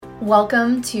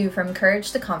Welcome to From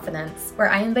Courage to Confidence, where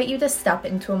I invite you to step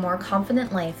into a more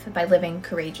confident life by living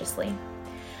courageously.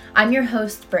 I'm your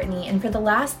host, Brittany, and for the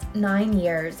last 9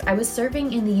 years, I was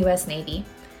serving in the U.S. Navy.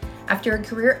 After a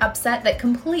career upset that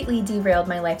completely derailed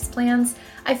my life's plans,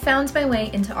 I found my way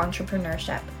into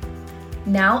entrepreneurship.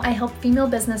 Now I help female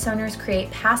business owners create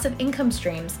passive income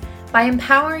streams by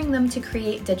empowering them to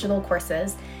create digital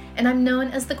courses, and I'm known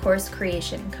as the Course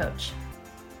Creation Coach.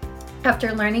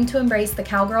 After learning to embrace the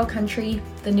cowgirl country,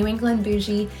 the New England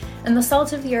bougie, and the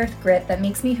salt of the earth grit that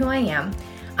makes me who I am,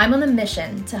 I'm on a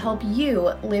mission to help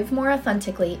you live more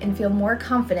authentically and feel more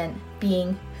confident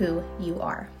being who you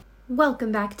are.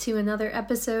 Welcome back to another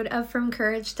episode of From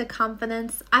Courage to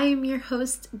Confidence. I am your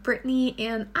host, Brittany,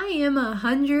 and I am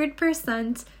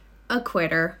 100% a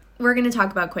quitter. We're going to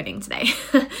talk about quitting today.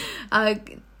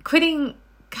 Quitting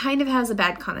kind of has a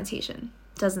bad connotation,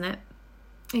 doesn't it?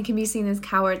 It can be seen as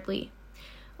cowardly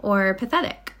or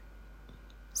pathetic,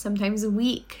 sometimes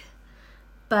weak.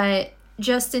 But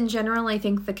just in general, I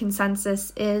think the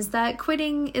consensus is that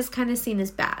quitting is kind of seen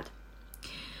as bad.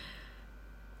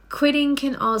 Quitting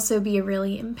can also be a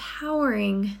really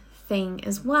empowering thing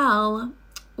as well.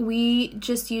 We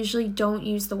just usually don't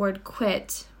use the word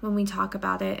quit when we talk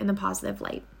about it in a positive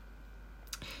light.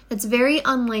 It's very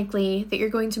unlikely that you're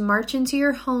going to march into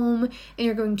your home and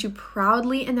you're going to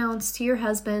proudly announce to your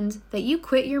husband that you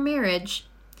quit your marriage.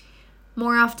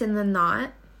 More often than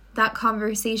not, that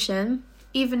conversation,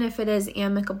 even if it is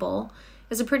amicable,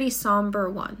 is a pretty somber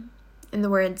one. And the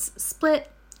words split,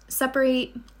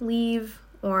 separate, leave,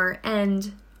 or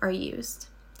end are used,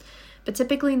 but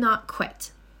typically not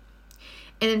quit.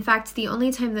 And in fact, the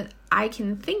only time that I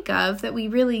can think of that we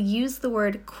really use the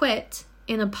word quit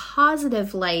in a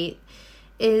positive light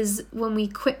is when we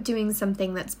quit doing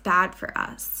something that's bad for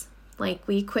us. Like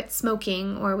we quit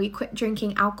smoking, or we quit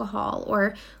drinking alcohol,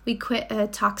 or we quit a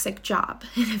toxic job.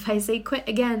 And if I say quit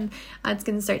again, it's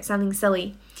going to start sounding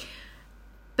silly.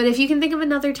 But if you can think of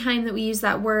another time that we use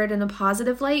that word in a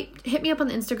positive light, hit me up on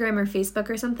Instagram or Facebook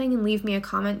or something and leave me a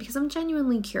comment because I'm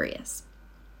genuinely curious.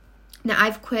 Now,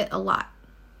 I've quit a lot.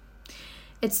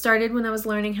 It started when I was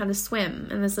learning how to swim,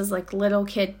 and this is like little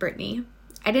kid Brittany.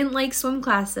 I didn't like swim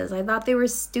classes. I thought they were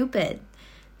stupid.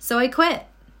 So I quit.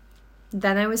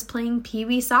 Then I was playing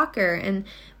pee-wee soccer, and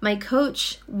my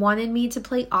coach wanted me to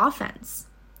play offense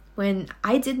when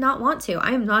I did not want to.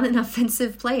 I am not an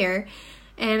offensive player,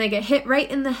 and I get hit right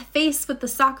in the face with the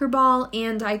soccer ball,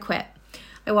 and I quit.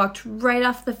 I walked right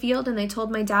off the field, and I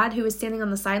told my dad, who was standing on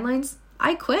the sidelines,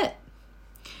 I quit.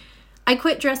 I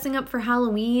quit dressing up for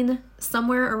Halloween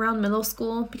somewhere around middle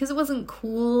school because it wasn't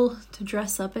cool to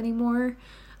dress up anymore.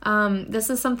 This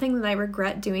is something that I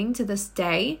regret doing to this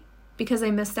day because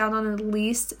I missed out on at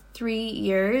least 3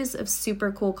 years of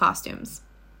super cool costumes.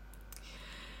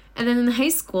 And then in high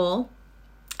school,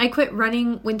 I quit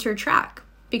running winter track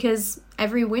because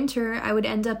every winter I would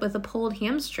end up with a pulled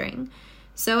hamstring.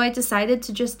 So I decided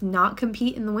to just not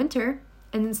compete in the winter.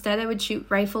 And instead I would shoot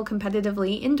rifle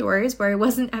competitively indoors where I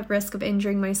wasn't at risk of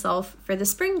injuring myself for the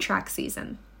spring track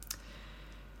season.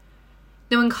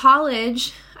 Now in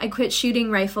college, I quit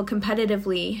shooting rifle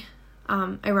competitively,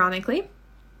 ironically,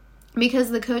 because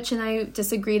the coach and I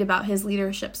disagreed about his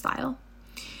leadership style.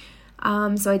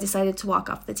 So I decided to walk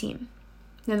off the team.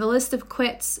 Now the list of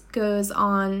quits goes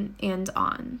on and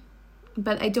on,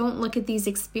 but I don't look at these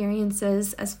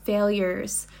experiences as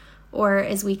failures or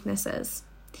as weaknesses.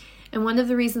 And one of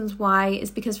the reasons why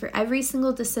is because for every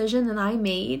single decision that I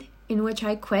made in which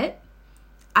I quit,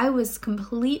 I was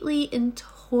completely and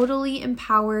totally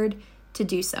empowered to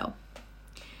do so.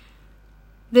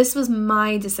 This was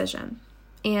my decision,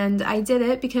 and I did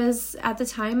it because at the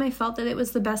time I felt that it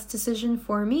was the best decision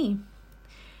for me.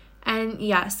 And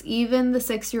yes, even the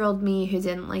 6-year-old me who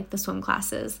didn't like the swim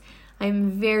classes, I'm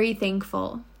very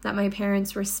thankful that my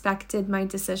parents respected my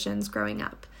decisions growing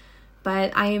up.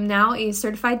 But I am now a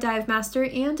certified dive master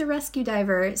and a rescue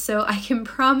diver, so I can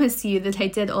promise you that I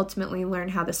did ultimately learn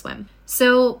how to swim.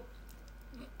 So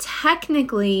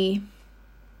technically,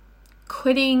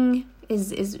 quitting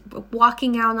is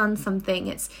walking out on something.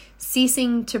 It's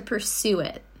ceasing to pursue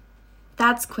it.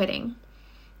 That's quitting.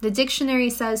 The dictionary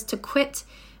says to quit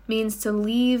means to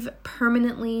leave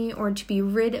permanently or to be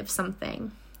rid of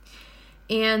something.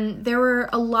 And there were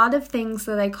a lot of things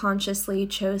that I consciously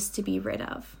chose to be rid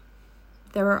of.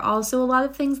 There were also a lot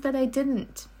of things that I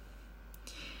didn't.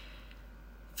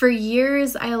 For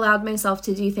years, I allowed myself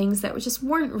to do things that just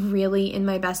weren't really in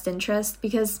my best interest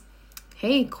because,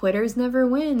 hey, quitters never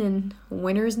win and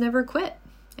winners never quit.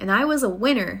 And I was a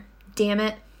winner, damn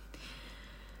it.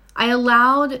 I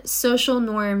allowed social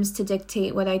norms to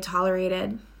dictate what I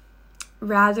tolerated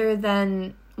rather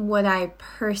than what I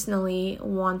personally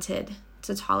wanted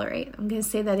to tolerate. I'm going to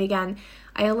say that again.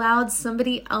 I allowed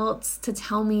somebody else to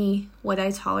tell me what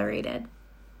I tolerated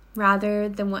rather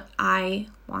than what I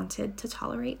wanted to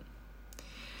tolerate.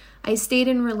 I stayed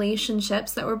in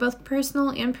relationships that were both personal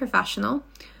and professional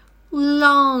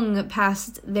long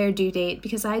past their due date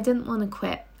because I didn't want to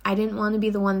quit. I didn't want to be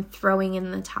the one throwing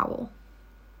in the towel.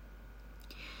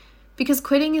 Because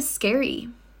quitting is scary.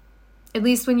 At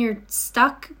least when you're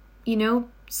stuck, you know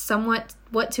somewhat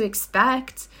what to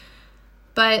expect.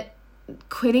 But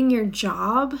quitting your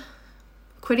job,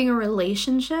 quitting a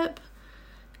relationship,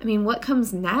 I mean, what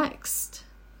comes next?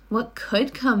 What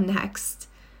could come next?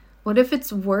 What if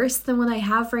it's worse than what I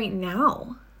have right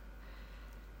now?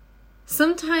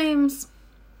 Sometimes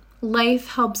life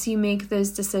helps you make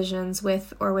those decisions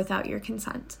with or without your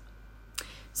consent.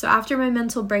 So after my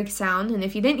mental breakdown, and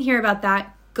if you didn't hear about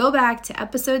that, go back to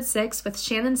episode 6 with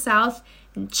Shannon South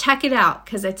and check it out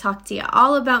because I talked to you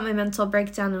all about my mental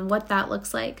breakdown and what that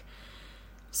looks like.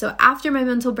 So after my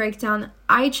mental breakdown,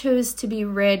 I chose to be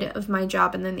rid of my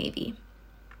job in the Navy.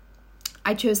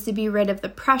 I chose to be rid of the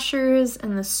pressures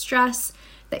and the stress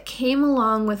that came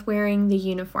along with wearing the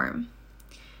uniform.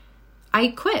 I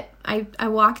quit. I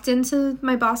walked into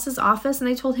my boss's office and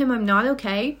I told him I'm not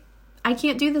okay. I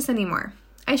can't do this anymore.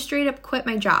 I straight up quit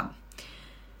my job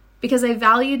because I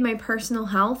valued my personal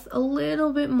health a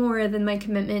little bit more than my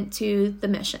commitment to the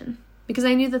mission because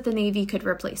I knew that the Navy could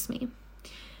replace me.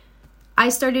 I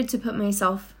started to put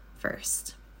myself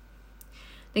first.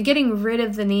 Now, getting rid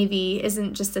of the Navy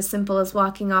isn't just as simple as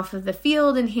walking off of the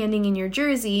field and handing in your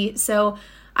jersey, so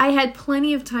I had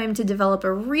plenty of time to develop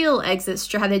a real exit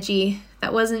strategy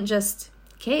that wasn't just,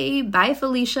 okay, bye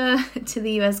Felicia, to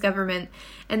the US government,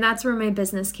 and that's where my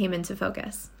business came into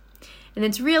focus. And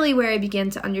it's really where I began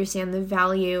to understand the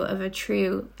value of a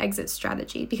true exit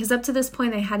strategy, because up to this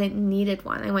point I hadn't needed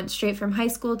one. I went straight from high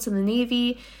school to the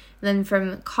Navy, then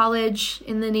from college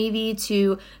in the Navy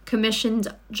to commissioned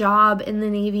job in the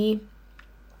Navy.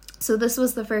 So this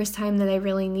was the first time that I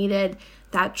really needed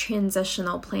that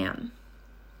transitional plan.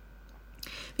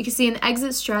 Because see, an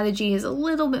exit strategy is a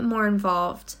little bit more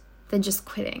involved than just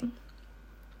quitting.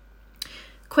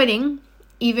 Quitting,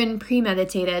 even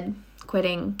premeditated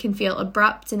quitting, can feel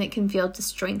abrupt and it can feel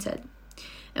disjointed.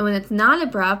 And when it's not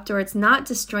abrupt or it's not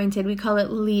disjointed, we call it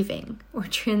leaving or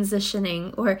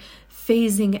transitioning or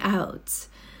phasing out.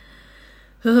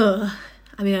 Ugh.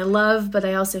 I mean, I love, but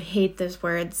I also hate those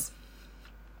words.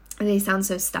 They sound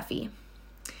so stuffy.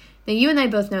 Now, you and I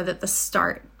both know that the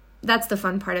start, that's the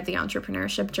fun part of the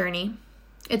entrepreneurship journey.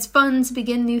 It's fun to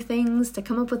begin new things, to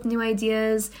come up with new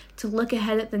ideas, to look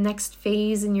ahead at the next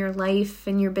phase in your life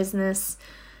and your business.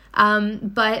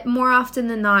 But more often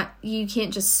than not, you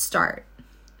can't just start.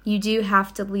 You do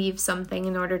have to leave something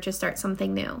in order to start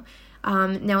something new.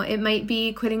 Now, it might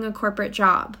be quitting a corporate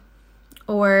job,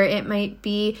 or it might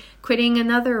be quitting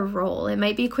another role. It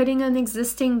might be quitting an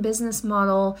existing business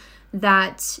model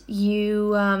that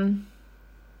you're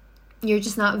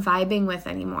just not vibing with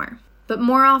anymore. But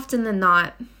more often than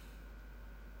not,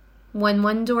 when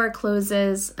one door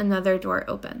closes, another door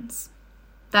opens.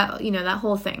 That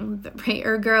whole thing, right?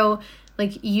 Ergo,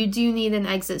 like, you do need an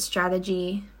exit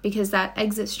strategy because that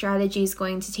exit strategy is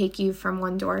going to take you from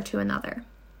one door to another.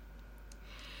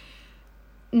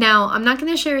 Now, I'm not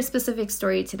going to share a specific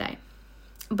story today,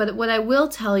 but what I will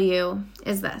tell you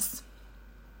is this.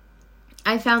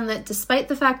 I found that despite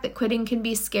the fact that quitting can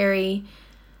be scary,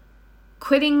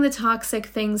 quitting the toxic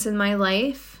things in my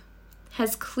life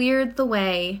has cleared the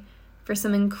way for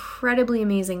some incredibly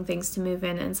amazing things to move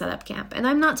in and set up camp. And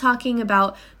I'm not talking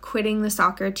about quitting the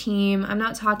soccer team. I'm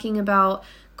not talking about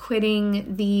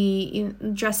quitting the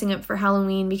dressing up for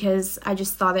Halloween because I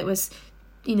just thought it was,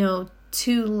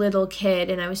 too little kid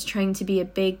and I was trying to be a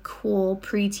big, cool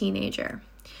pre-teenager.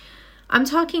 I'm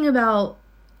talking about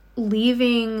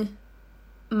leaving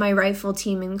my rifle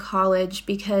team in college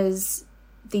because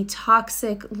the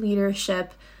toxic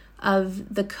leadership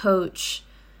of the coach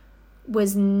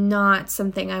was not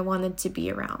something I wanted to be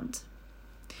around.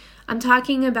 I'm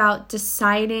talking about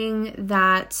deciding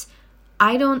that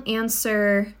I don't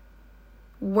answer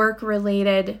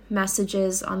work-related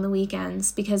messages on the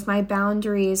weekends because my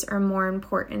boundaries are more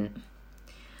important.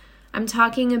 I'm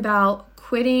talking about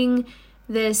quitting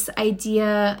this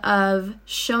idea of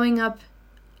showing up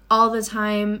all the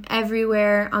time,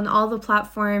 everywhere, on all the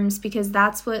platforms, because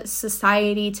that's what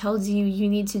society tells you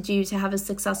need to do to have a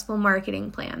successful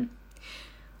marketing plan.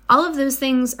 All of those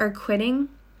things are quitting,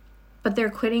 but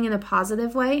they're quitting in a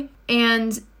positive way.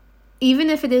 And even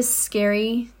if it is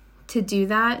scary to do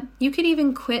that, you could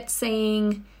even quit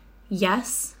saying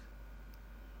yes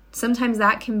Sometimes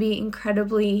that can be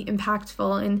incredibly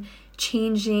impactful in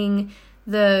changing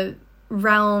the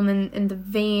realm and the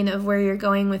vein of where you're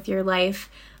going with your life,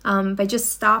 by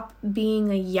just stop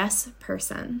being a yes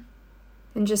person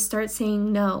and just start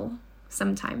saying no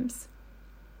sometimes.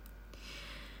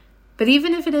 But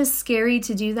even if it is scary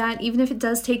to do that, even if it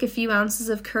does take a few ounces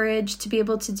of courage to be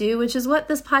able to do, which is what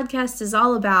this podcast is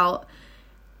all about,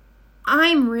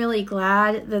 I'm really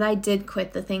glad that I did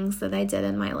quit the things that I did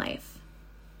in my life.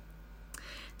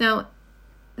 Now,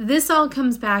 this all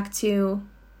comes back to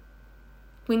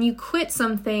when you quit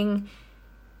something,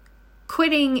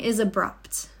 quitting is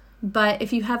abrupt. But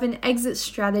if you have an exit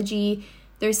strategy,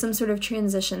 there's some sort of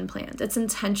transition planned. It's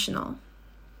intentional.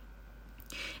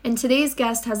 And today's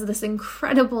guest has this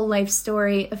incredible life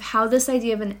story of how this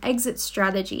idea of an exit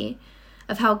strategy,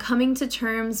 of how coming to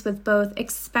terms with both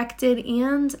expected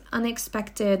and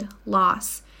unexpected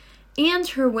loss, and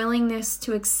her willingness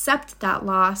to accept that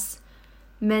loss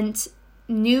meant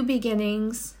new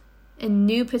beginnings and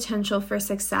new potential for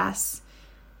success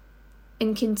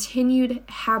and continued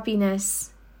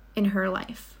happiness in her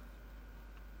life.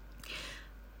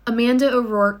 Amanda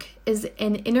O'Rourke is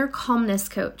an inner calmness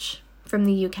coach from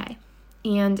the UK.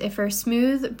 And if her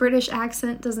smooth British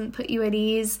accent doesn't put you at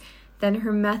ease, then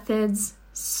her methods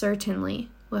certainly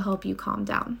will help you calm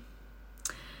down.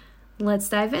 Let's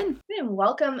dive in. And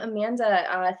welcome,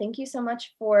 Amanda. Thank you so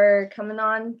much for coming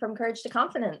on From Courage to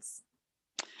Confidence.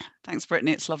 Thanks,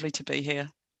 Brittany. It's lovely to be here.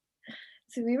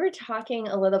 So we were talking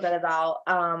a little bit about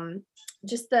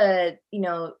just the,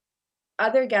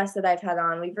 other guests that I've had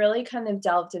on. We've really kind of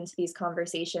delved into these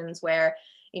conversations where,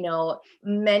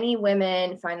 many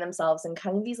women find themselves in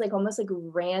kind of these almost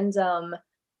random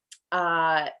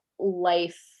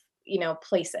life,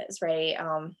 places, right?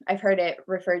 I've heard it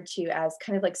referred to as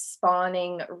kind of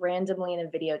spawning randomly in a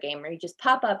video game where you just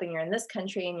pop up and you're in this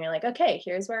country and you're like, okay,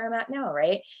 here's where I'm at now,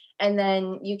 right? And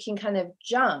then you can kind of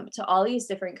jump to all these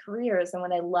different careers. And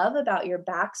what I love about your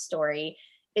backstory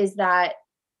is that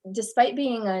despite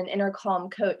being an inner calm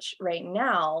coach right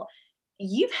now,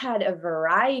 you've had a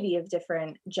variety of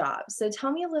different jobs. So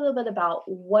tell me a little bit about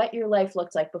what your life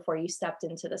looked like before you stepped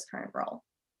into this current role.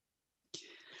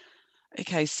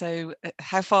 Okay, so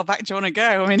how far back do you want to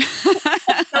go? I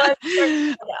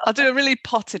mean, I'll do a really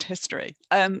potted history.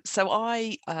 So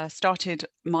I started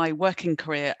my working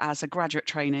career as a graduate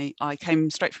trainee. I came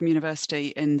straight from university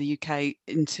in the UK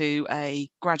into a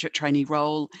graduate trainee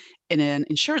role in an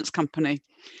insurance company.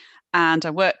 And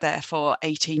I worked there for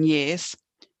 18 years.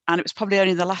 And it was probably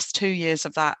only the last 2 years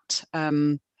of that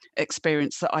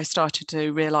experience that I started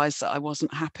to realise that I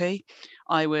wasn't happy.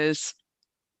 I was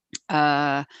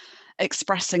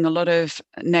expressing a lot of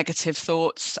negative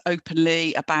thoughts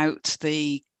openly about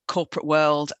the corporate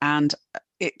world, and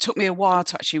it took me a while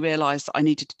to actually realize that I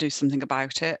needed to do something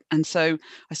about it. And so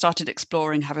I started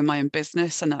exploring having my own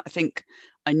business, and I think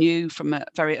I knew from a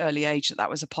very early age that that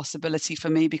was a possibility for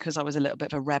me because I was a little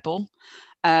bit of a rebel.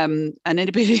 And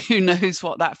anybody who knows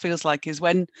what that feels like is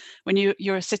when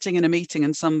you're sitting in a meeting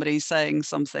and somebody's saying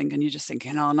something and you're just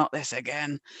thinking, oh, not this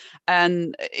again.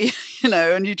 And,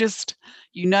 and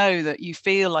you know that you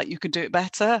feel like you could do it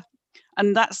better.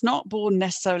 And that's not born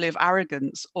necessarily of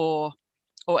arrogance or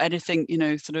anything,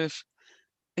 sort of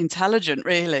intelligent,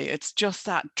 really. It's just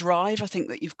that drive, I think,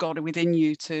 that you've got within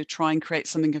you to try and create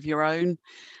something of your own.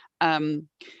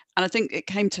 And I think it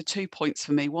came to 2 points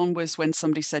for me. One was when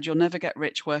somebody said, you'll never get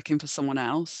rich working for someone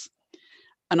else.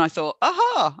 And I thought,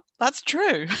 aha, that's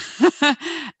true.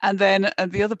 And then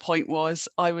the other point was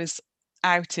I was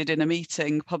outed in a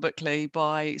meeting publicly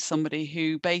by somebody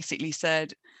who basically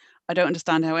said, I don't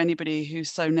understand how anybody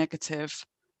who's so negative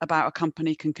about a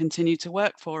company can continue to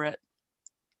work for it.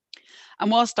 And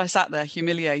whilst I sat there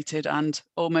humiliated and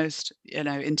almost,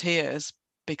 in tears,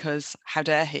 because how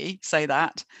dare he say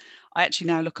that, I actually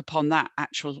now look upon that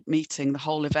actual meeting, the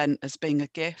whole event, as being a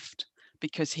gift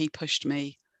because he pushed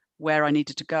me where I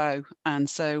needed to go. And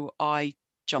so I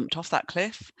jumped off that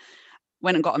cliff,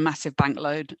 went and got a massive bank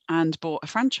loan and bought a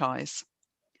franchise.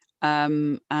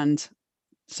 And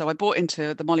so I bought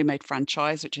into the Molly Maid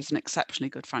franchise, which is an exceptionally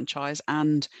good franchise.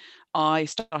 And I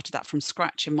started that from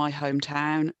scratch in my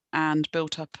hometown and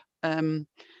built up a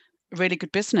really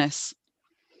good business.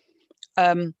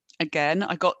 Again,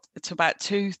 I got to about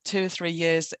two or 3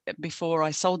 years before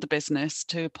I sold the business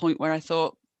to a point where I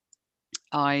thought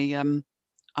I'm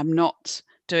not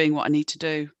doing what I need to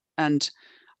do. And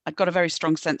I'd got a very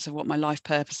strong sense of what my life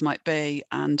purpose might be.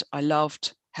 And I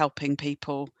loved helping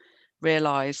people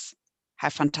realize how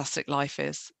fantastic life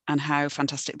is and how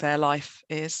fantastic their life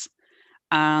is.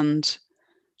 And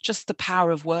just the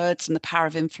power of words and the power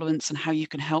of influence and how you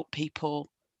can help people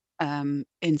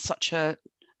in such a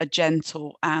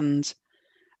gentle and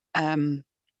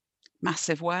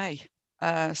massive way.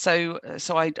 So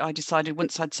I decided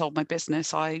once I'd sold my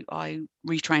business, I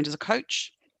retrained as a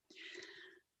coach.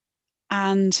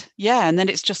 And and then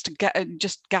it's just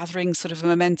gathering sort of a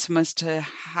momentum as to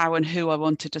how and who I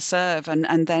wanted to serve,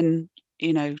 and then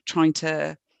trying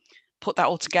to put that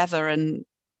all together. And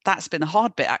that's been the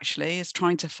hard bit, actually, is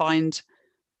trying to find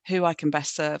who I can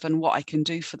best serve and what I can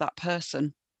do for that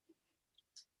person.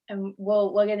 And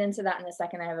we'll get into that in a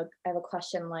second. I have a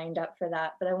question lined up for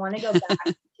that, but I want to go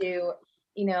back to,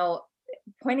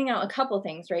 pointing out a couple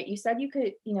things, right? You said you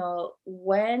could,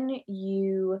 when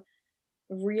you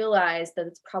realize that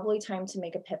it's probably time to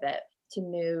make a pivot, to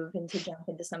move and to jump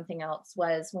into something else,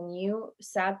 was when you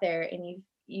sat there and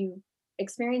you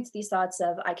experienced these thoughts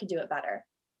of, I could do it better.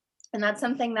 And that's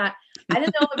something that I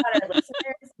don't know about our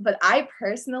listeners, but I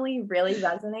personally really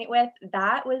resonate with.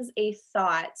 That was a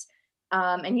thought.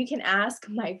 And you can ask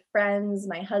my friends,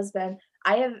 my husband.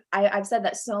 I've said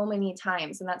that so many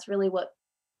times, and that's really what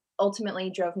ultimately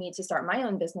drove me to start my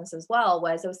own business as well.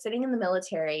 Was I was sitting in the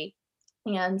military,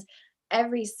 and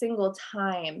every single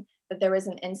time that there was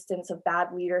an instance of bad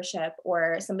leadership,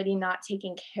 or somebody not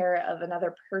taking care of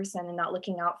another person and not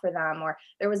looking out for them, or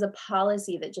there was a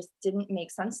policy that just didn't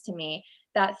make sense to me,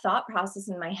 that thought process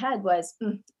in my head was,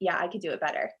 yeah, I could do it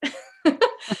better.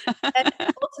 And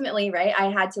ultimately, right, I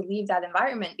had to leave that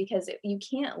environment, because you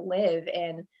can't live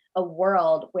in a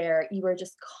world where you are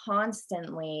just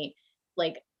constantly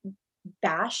like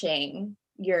bashing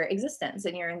your existence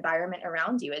and your environment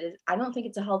around you. I don't think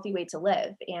it's a healthy way to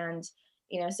live. And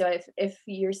so if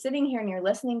you're sitting here and you're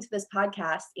listening to this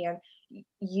podcast and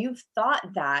you've thought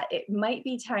that, it might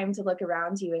be time to look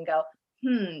around you and go,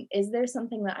 is there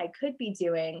something that I could be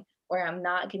doing where I'm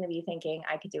not going to be thinking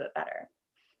I could do it better?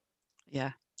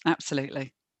 Yeah,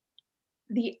 absolutely.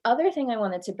 The other thing I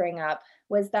wanted to bring up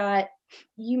was that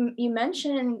you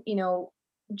mentioned,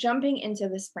 jumping into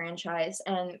this franchise,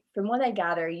 and from what I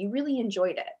gather, you really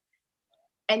enjoyed it.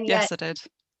 And yet Yes, I did.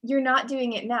 you're not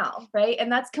doing it now, right?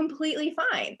 And that's completely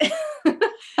fine.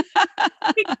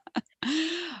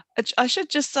 I should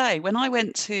just say, when I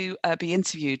went to be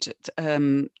interviewed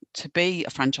to be a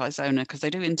franchise owner, because they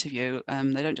do interview,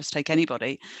 they don't just take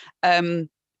anybody,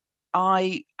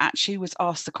 I actually was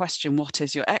asked the question, what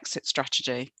is your exit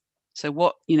strategy? So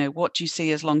what do you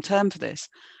see as long term for this?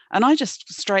 And I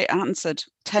just straight answered,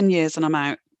 10 years and I'm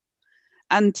out.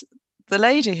 And the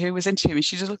lady who was interviewing me,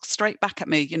 she just looked straight back at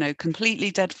me,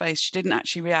 completely dead faced. She didn't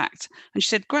actually react. And she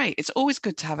said, great, it's always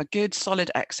good to have a good,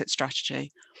 solid exit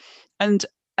strategy. And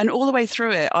all the way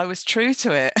through it, I was true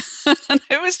to it. And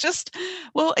it was just,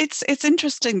 well, it's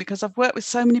interesting, because I've worked with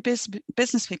so many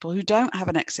business people who don't have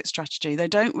an exit strategy. They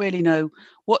don't really know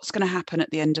what's going to happen at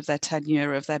the end of their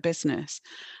tenure of their business.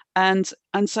 And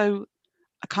so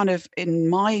I kind of, in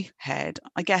my head,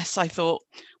 I guess I thought,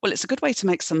 well, it's a good way to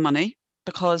make some money,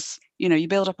 because you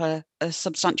build up a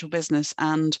substantial business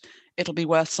and it'll be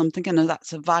worth something, and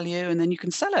that's a value, and then you can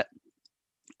sell it.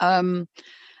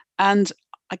 And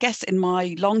I guess in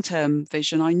my long-term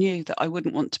vision, I knew that I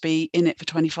wouldn't want to be in it for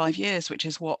 25 years, which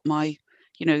is what my,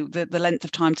 the length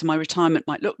of time to my retirement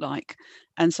might look like.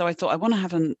 And so I thought, I want to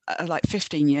have like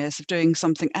 15 years of doing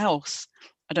something else.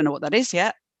 I don't know what that is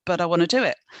yet, but I want to do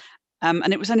it.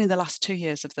 And it was only the last 2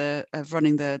 years of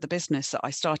running the business that I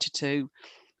started to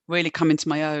really come into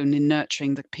my own in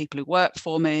nurturing the people who work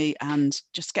for me, and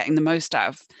just getting the most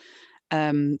out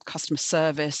of customer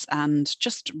service, and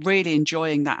just really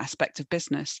enjoying that aspect of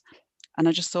business. And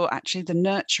I just thought, actually, the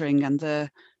nurturing and the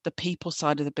people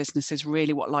side of the business is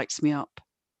really what lights me up.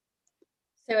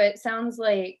 So it sounds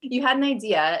like you had an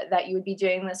idea that you would be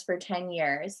doing this for 10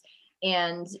 years,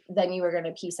 and then you were going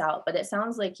to peace out. But it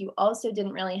sounds like you also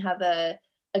didn't really have a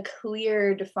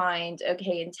clear defined,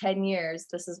 okay, in 10 years,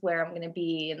 this is where I'm going to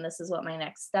be, and this is what my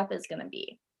next step is going to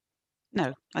be.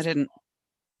 No, I didn't.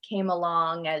 Came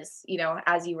along as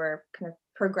you were kind of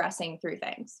progressing through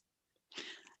things.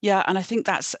 Yeah, and I think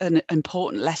that's an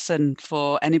important lesson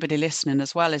for anybody listening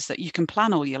as well, is that you can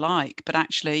plan all you like, but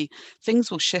actually things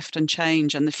will shift and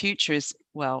change, and the future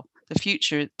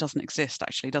doesn't exist,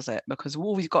 actually, does it? Because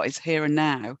all we've got is here and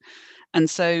now. And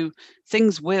so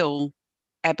things will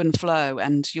ebb and flow,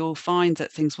 and you'll find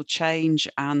that things will change,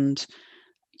 and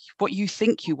what you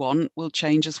think you want will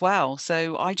change as well.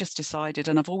 So I just decided,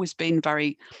 and I've always been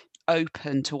very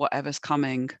open to whatever's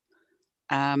coming.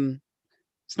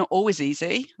 It's not always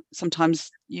easy. Sometimes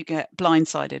you get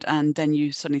blindsided, and then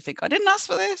you suddenly think, I didn't ask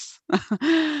for this.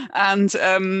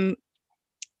 And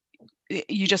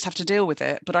you just have to deal with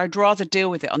it. But I'd rather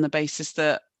deal with it on the basis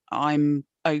that I'm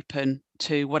open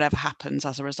to whatever happens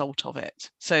as a result of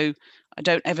it. So I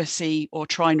don't ever see, or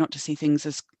try not to see, things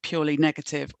as purely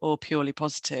negative or purely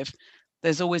positive.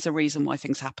 There's always a reason why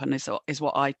things happen, is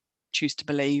what I choose to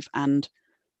believe, and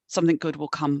something good will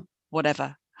come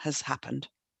whatever has happened.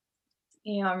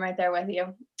 I'm right there with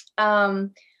you.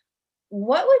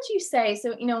 What would you say?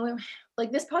 So,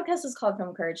 like, this podcast is called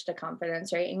From Courage to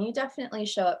Confidence, right? And you definitely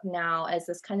show up now as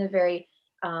this kind of very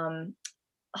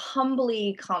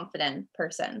humbly confident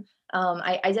person.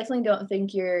 I definitely don't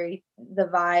think you're the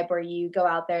vibe where you go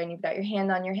out there and you've got your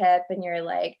hand on your hip and you're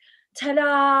like,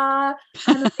 ta-da,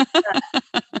 I'm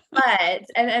but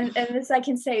and this I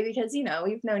can say because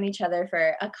we've known each other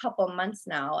for a couple months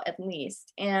now at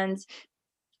least. And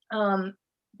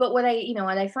but what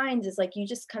I find is, like, you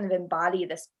just kind of embody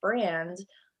this brand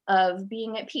of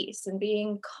being at peace and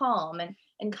being calm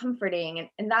and comforting,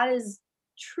 and that is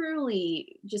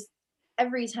truly just,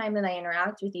 every time that I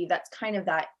interact with you, that's kind of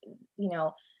that,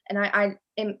 and I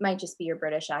it might just be your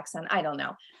British accent, I don't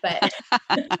know, but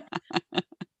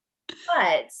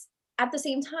but at the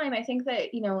same time, I think that,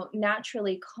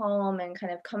 naturally calm and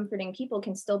kind of comforting people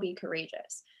can still be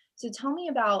courageous. So tell me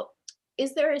about,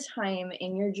 is there a time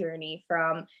in your journey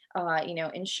from,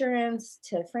 insurance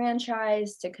to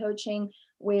franchise to coaching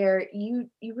where you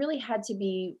really had to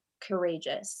be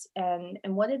courageous, and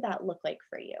what did that look like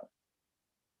for you?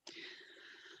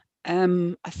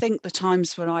 I think the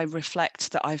times when I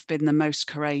reflect that I've been the most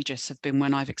courageous have been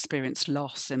when I've experienced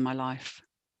loss in my life.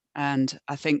 And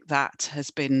I think that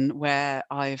has been where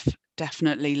I've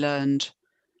definitely learned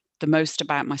the most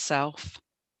about myself,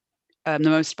 the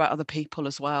most about other people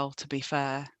as well, to be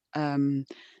fair.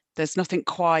 There's nothing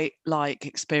quite like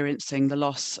experiencing the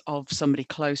loss of somebody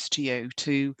close to you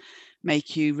to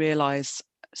make you realize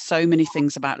so many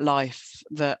things about life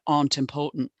that aren't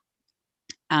important,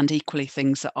 and equally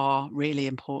things that are really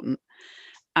important.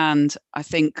 And I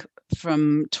think,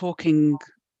 from talking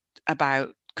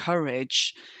about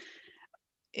courage,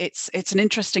 it's an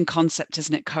interesting concept,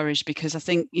 isn't it, courage? Because I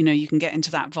think, you can get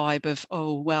into that vibe of,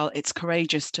 oh well, it's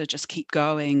courageous to just keep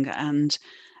going and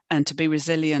to be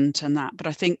resilient and that. But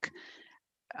I think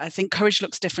courage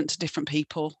looks different to different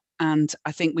people, and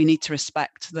I think we need to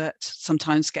respect that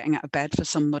sometimes getting out of bed for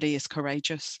somebody is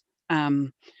courageous.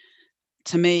 To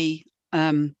me,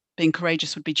 being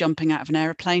courageous would be jumping out of an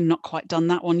aeroplane. Not quite done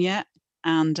that one yet,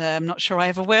 and I'm not sure I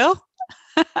ever will.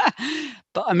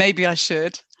 But maybe I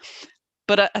should.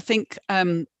 But I think,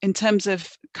 in terms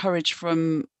of courage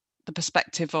from the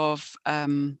perspective of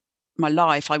my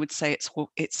life, I would say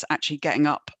it's actually getting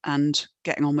up and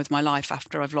getting on with my life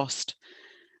after I've lost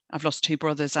two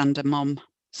brothers and a mum.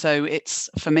 So it's,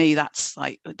 for me, that's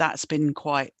been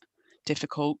quite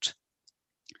difficult.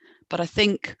 But I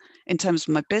think in terms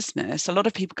of my business, a lot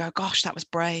of people go, "Gosh, that was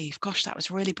brave. Gosh, that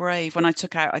was really brave." When I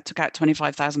took out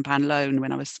 £25,000 loan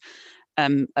when I was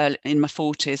early in my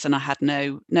 40s, and I had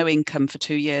no income for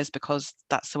 2 years, because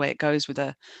that's the way it goes with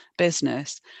a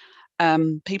business.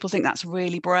 People think that's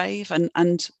really brave,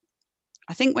 and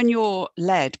I think when you're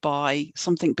led by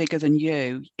something bigger than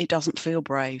you, it doesn't feel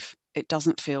brave. It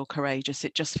doesn't feel courageous.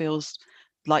 It just feels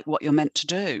like what you're meant to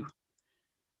do.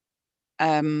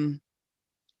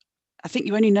 I think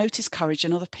you only notice courage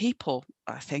in other people.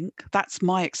 I think that's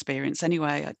my experience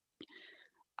anyway.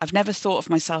 I've never thought of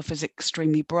myself as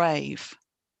extremely brave,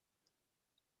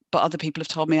 but other people have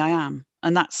told me I am,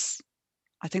 and I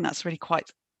think that's really quite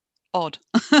odd.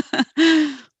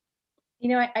 I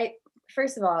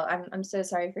first of all, I'm so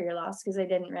sorry for your loss, because I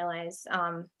didn't realize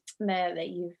that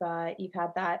you've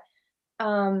had that.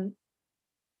 Um,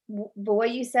 but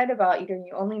what you said about,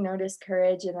 you only notice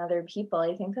courage in other people,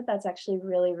 I think that that's actually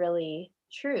really, really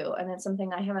true, and it's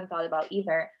something I haven't thought about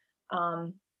either.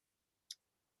 Um,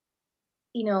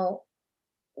 you know,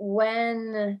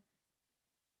 when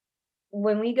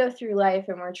we go through life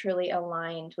and we're truly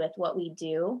aligned with what we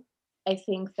do, I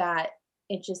think that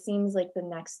it just seems like the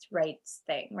next right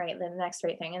thing, right? The next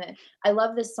right thing. I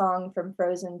love this song from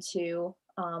Frozen 2.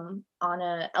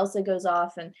 Elsa goes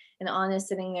off, and Anna's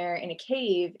sitting there in a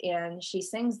cave, and she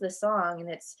sings the song, and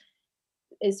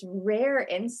it's rare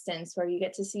instance where you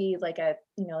get to see, like, a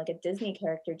Disney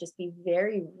character just be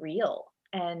very real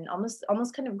and almost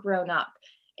kind of grown up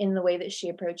in the way that she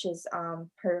approaches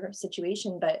her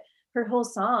situation. But her whole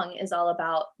song is all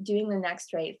about doing the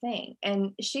next right thing,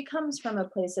 and she comes from a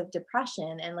place of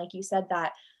depression, and, like you said,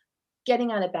 that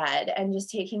getting out of bed and just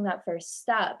taking that first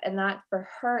step, and that for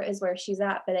her is where she's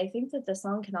at. But I think that the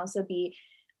song can also be,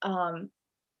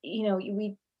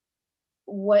 we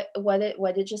what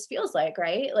it just feels like,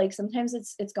 right? Like, sometimes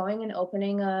it's going and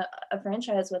opening a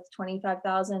franchise with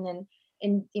 25,000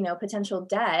 in, you know, potential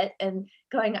debt and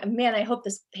going, man, I hope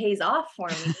this pays off for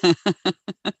me.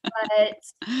 But,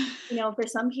 you know, for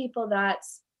some people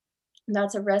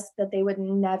that's a risk that they would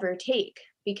never take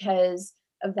because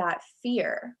of that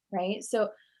fear, right? So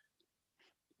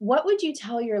what would you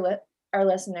tell our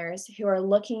listeners who are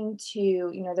looking to,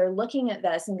 you know, they're looking at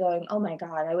this and going, oh my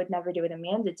God, I would never do what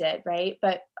Amanda did, right?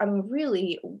 But I mean,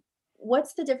 really,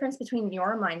 what's the difference between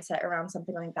your mindset around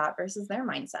something like that versus their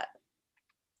mindset?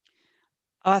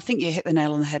 I think you hit the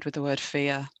nail on the head with the word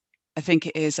fear. I think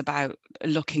it is about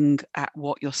looking at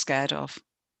what you're scared of.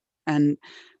 And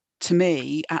to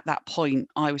me, at that point,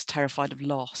 I was terrified of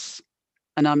loss.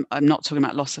 And I'm not talking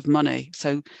about loss of money.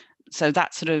 So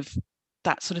that sort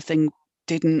of thing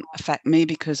didn't affect me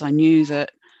because I knew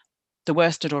that the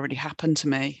worst had already happened to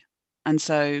me. And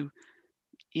so,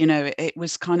 you know, it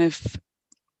was kind of,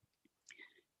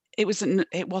 it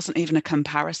wasn't even a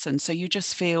comparison. So you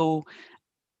just feel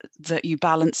that you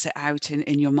balance it out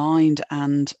in your mind.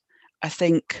 And I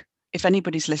think if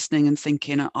anybody's listening and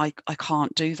thinking, I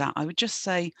can't do that, I would just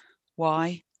say,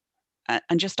 why?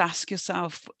 And just ask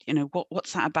yourself, you know,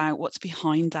 what's that about? What's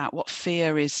behind that? What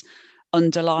fear is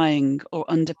underlying or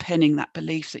underpinning that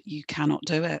belief that you cannot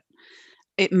do it?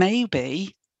 It may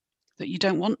be that you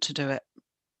don't want to do it.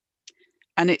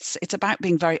 And it's about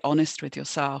being very honest with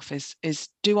yourself. Is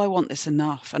do I want this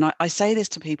enough? And I say this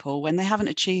to people when they haven't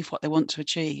achieved what they want to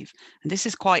achieve. And this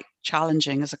is quite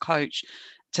challenging as a coach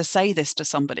to say this to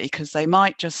somebody, because they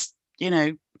might just, you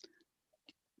know,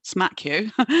 smack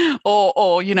you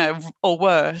or you know, or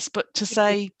worse. But to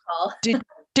say,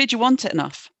 did you want it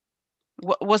enough?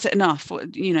 Was it enough?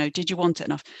 You know, did you want it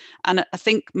enough? And I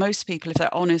think most people, if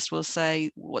they're honest, will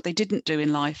say what they didn't do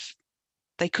in life,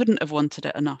 they couldn't have wanted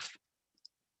it enough.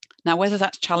 Now, whether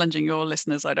that's challenging your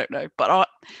listeners, I don't know. But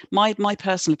my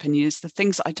personal opinion is the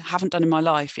things I haven't done in my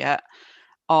life yet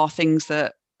are things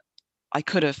that I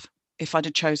could have if I'd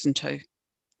have chosen to,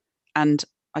 and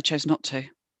I chose not to.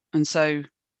 And so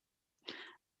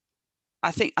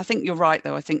I think you're right,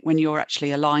 though. I think when you're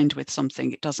actually aligned with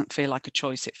something, it doesn't feel like a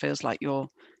choice. It feels like you're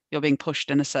being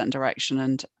pushed in a certain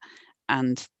direction,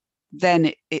 and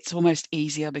then it's almost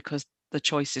easier because the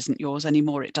choice isn't yours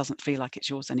anymore. It doesn't feel like it's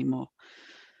yours anymore.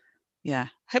 Yeah,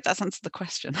 hope that's answered the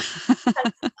question.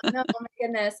 No, oh my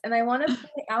goodness. And I want to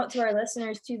point out to our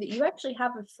listeners too that you actually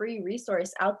have a free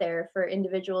resource out there for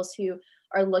individuals who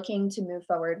are looking to move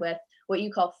forward with what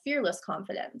you call fearless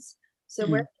confidence. So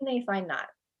where can they find that?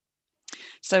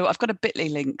 So I've got a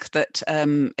Bitly link that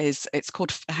it's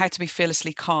called How to Be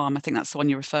Fearlessly Calm. I think that's the one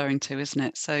you're referring to, isn't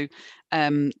it? So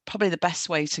probably the best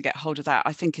way to get hold of that,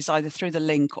 I think, is either through the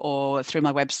link or through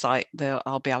my website.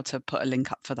 I'll be able to put a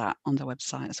link up for that on the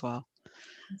website as well.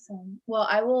 Awesome. Well,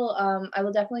 I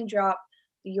will definitely drop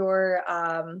your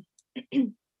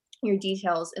your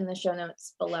details in the show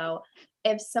notes below.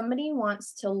 If somebody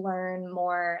wants to learn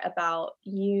more about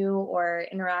you or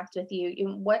interact with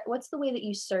what's the way that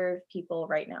you serve people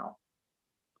right now?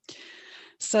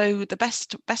 So the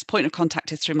best point of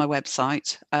contact is through my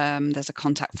website. There's a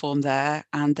contact form there,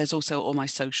 and there's also all my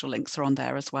social links are on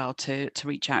there as well to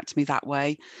reach out to me that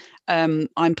way.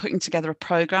 I'm putting together a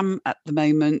program at the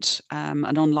moment,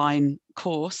 an online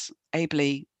course,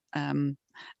 ably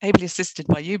assisted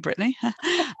by you, Brittany.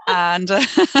 And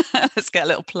let's get a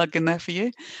little plug in there for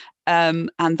you.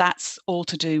 And that's all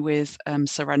to do with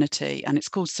serenity, and it's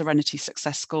called Serenity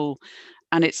Success School.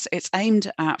 And it's aimed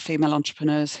at female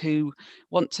entrepreneurs who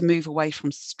want to move away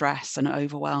from stress and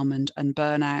overwhelm and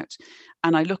burnout.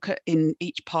 And I look at, in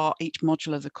each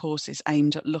module of the course is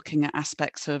aimed at looking at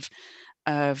aspects of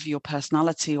your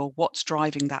personality, or what's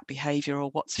driving that behavior,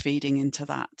 or what's feeding into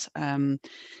that.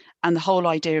 And the whole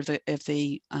idea of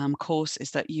the course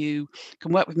is that you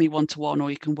can work with me one-to-one,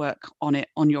 or you can work on it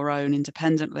on your own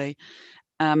independently.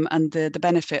 And the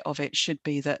benefit of it should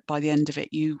be that by the end of it,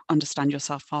 you understand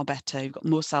yourself far better, you've got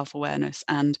more self-awareness,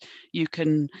 and you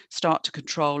can start to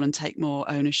control and take more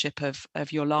ownership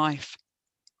of your life.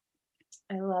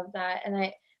 I love that.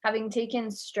 And having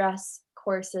taken stress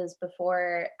courses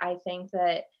before, I think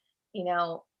that, you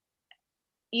know,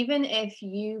 even if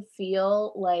you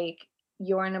feel like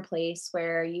you're in a place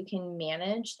where you can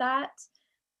manage that,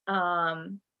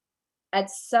 at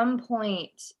some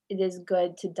point it is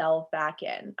good to delve back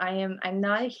in. I'm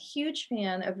not a huge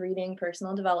fan of reading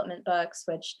personal development books,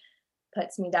 which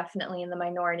puts me definitely in the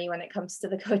minority when it comes to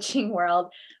the coaching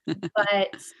world.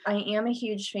 But I am a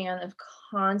huge fan of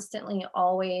constantly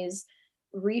always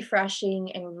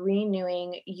refreshing and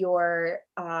renewing your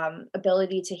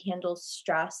ability to handle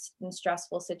stress in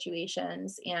stressful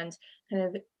situations and kind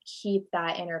of keep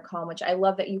that inner calm, which I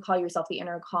love that you call yourself the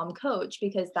inner calm coach,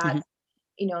 because that's,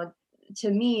 you know,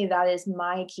 to me, that is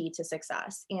my key to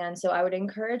success. And so I would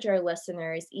encourage our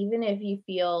listeners, even if you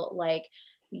feel like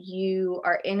you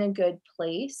are in a good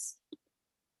place,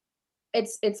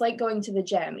 it's like going to the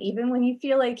gym. Even when you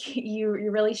feel like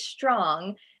you're really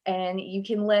strong and you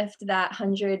can lift that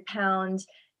 100-pound,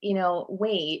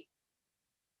 weight,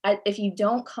 if you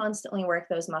don't constantly work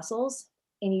those muscles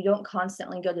and you don't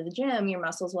constantly go to the gym, your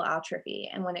muscles will atrophy.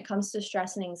 And when it comes to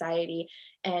stress and anxiety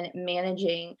and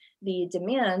managing the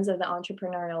demands of the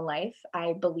entrepreneurial life,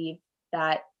 I believe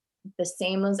that the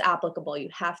same is applicable. You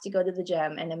have to go to the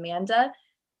gym. And Amanda,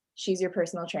 she's your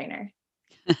personal trainer.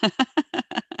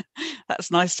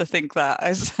 That's nice to think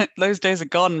that. Those days are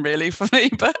gone really for me,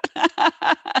 but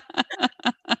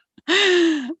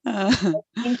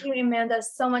thank you, Amanda,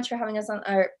 so much for having us on,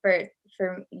 or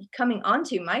for coming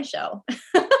onto my show.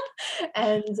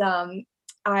 And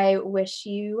I wish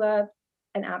you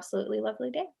an absolutely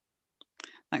lovely day.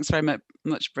 Thanks very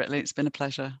much, Britley. It's been a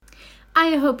pleasure.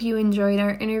 I hope you enjoyed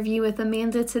our interview with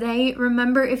Amanda today.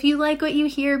 Remember, if you like what you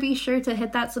hear, be sure to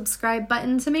hit that subscribe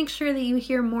button to make sure that you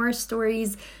hear more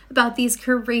stories about these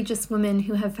courageous women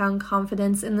who have found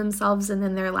confidence in themselves and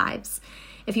in their lives.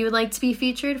 If you would like to be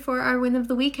featured for our Win of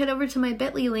the Week, head over to my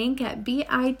bit.ly link at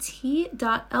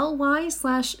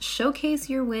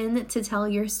bit.ly/showcaseyourwin to tell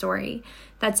your story.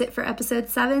 That's it for episode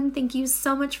 7. Thank you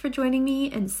so much for joining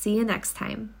me, and see you next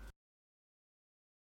time.